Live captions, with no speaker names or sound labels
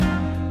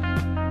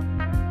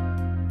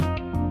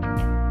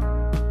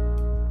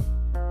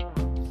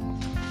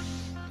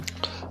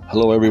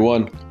Hello,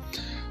 everyone.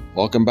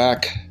 Welcome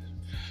back.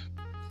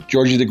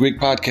 Georgie the Greek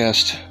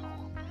podcast,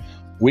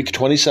 week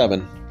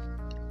 27.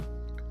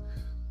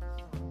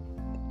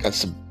 Got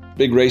some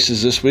big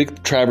races this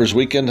week. Travers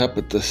weekend up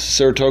at the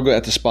Saratoga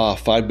at the Spa.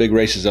 5 big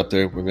races up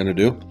there we're going to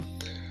do.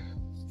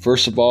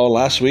 First of all,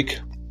 last week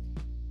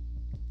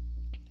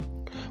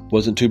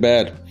wasn't too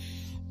bad.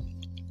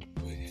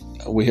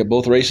 We had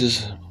both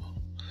races.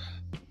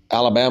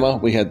 Alabama,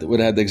 we had the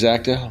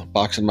exacta.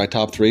 Boxing my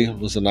top 3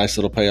 was a nice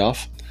little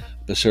payoff.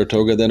 The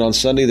Saratoga. Then on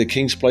Sunday, the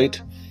King's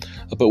Plate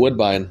up at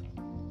Woodbine.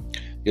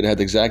 You'd have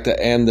the exacta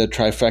and the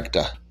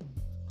trifecta.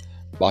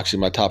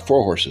 Boxing my top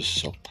 4 horses.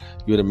 So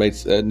you would have made,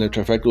 and the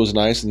trifecta was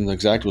nice, and the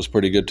exacta was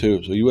pretty good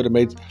too. So you would have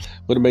made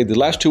the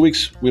last 2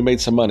 weeks. We made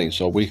some money.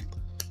 So it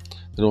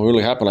don't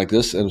really happen like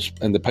this, and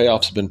the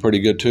payoffs have been pretty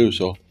good too.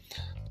 So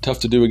tough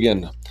to do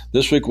again.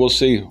 This week we'll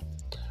see.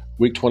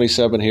 Week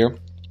 27 here.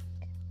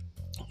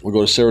 We'll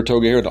go to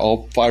Saratoga here, and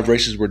all 5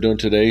 races we're doing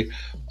today,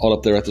 all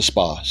up there at the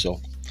Spa. So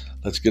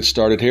let's get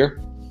started here.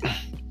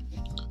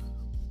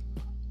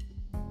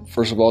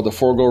 First of all, the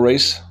Forego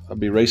race. That'll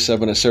be race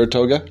 7 at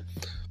Saratoga.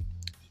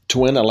 To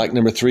win, I like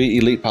number 3,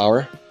 Elite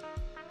Power.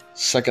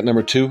 Second,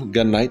 number 2,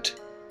 Gun Knight.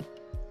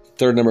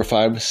 Third, number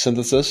 5,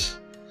 Synthesis.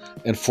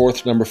 And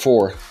fourth, number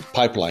 4,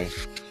 Pipeline.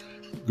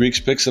 Greeks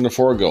picks in the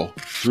Forego,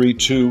 3,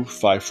 2,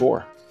 5,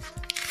 4.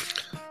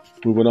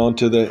 Moving on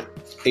to the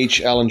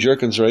H. Allen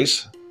Jerkins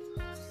race.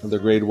 Another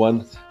grade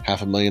 1,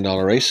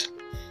 $500,000 race.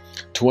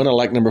 To win, I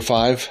like number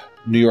 5,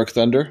 New York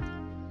Thunder.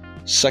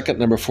 Second,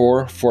 number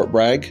 4, Fort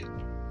Bragg.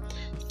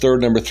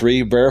 Third, number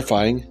 3,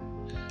 Verifying.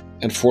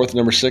 And fourth,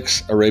 number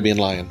 6, Arabian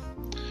Lion.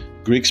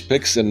 Greeks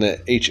picks in the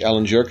H.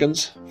 Allen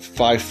Jerkins,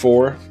 5,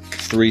 4,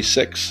 3,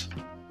 6.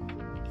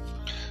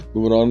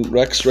 Moving on,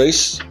 Rex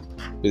race.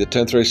 Be the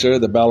 10th race there,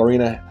 the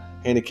Ballerina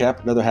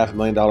Handicap. Another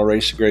 $500,000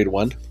 race, grade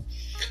 1.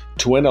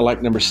 To win, I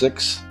like number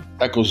 6,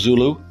 Echo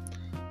Zulu.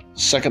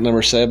 Second,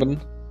 number 7,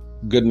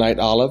 Goodnight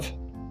Olive.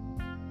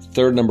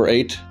 Third, number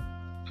 8,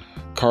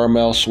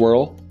 Caramel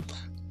Swirl.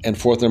 And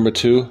fourth, number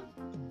 2,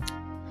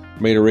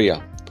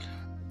 Maderia.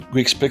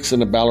 Greeks picks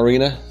in the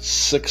Ballerina,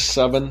 6,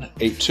 7,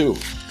 8, 2.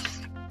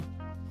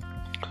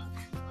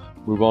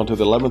 Move on to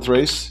the 11th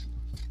race.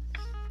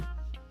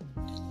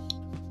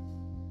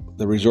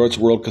 The Resorts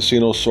World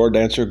Casino Sword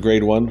Dancer,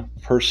 grade 1,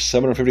 purse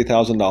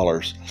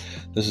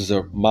 $750,000. This is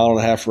a 1.5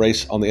 mile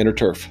race on the inner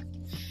turf.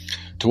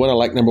 To win, I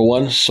like number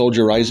 1,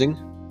 Soldier Rising.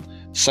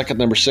 Second,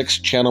 number 6,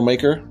 Channel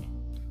Maker.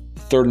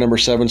 Third, number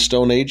 7,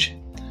 Stone Age.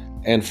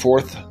 And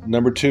fourth,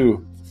 number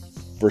 2,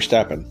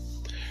 Verstappen.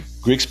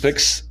 Greeks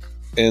picks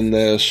in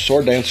the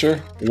Sword Dancer,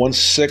 1,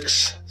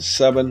 6,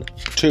 7,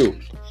 2.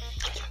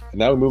 And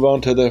now we move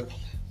on to the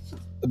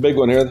big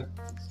one here,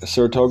 the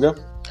Saratoga.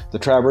 The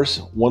Travers,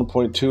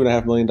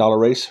 $1.25 million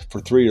race for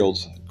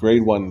 3-year-olds,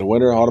 grade 1. The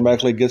winner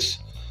automatically gets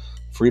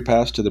free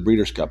pass to the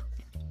Breeders' Cup.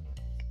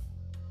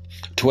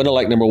 To win, I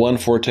like number 1,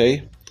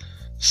 Forte.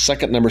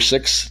 Second, number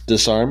 6,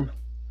 Disarm.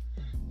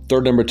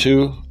 Third, number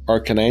 2,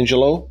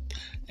 Arcangelo.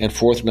 And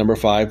fourth, number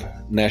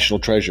 5, National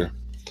Treasure.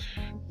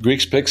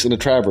 Greeks picks in the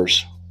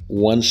Travers,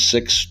 1,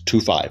 6,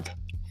 2, 5.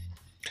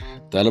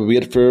 That'll be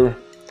it for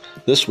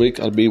this week.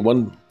 It'll be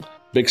one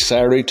big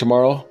Saturday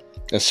tomorrow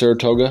at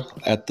Saratoga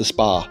at the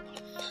Spa.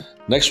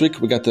 Next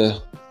week, we got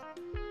the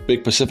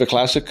big Pacific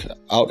Classic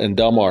out in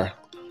Del Mar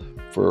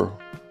for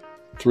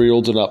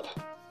 3-year-olds and up.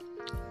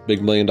 Big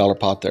 $1 million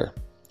pot there.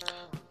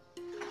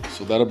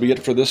 So that'll be it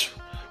for this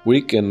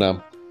week, and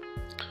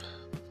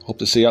hope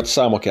to see you out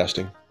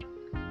simulcasting.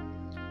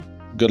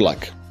 Good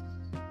luck.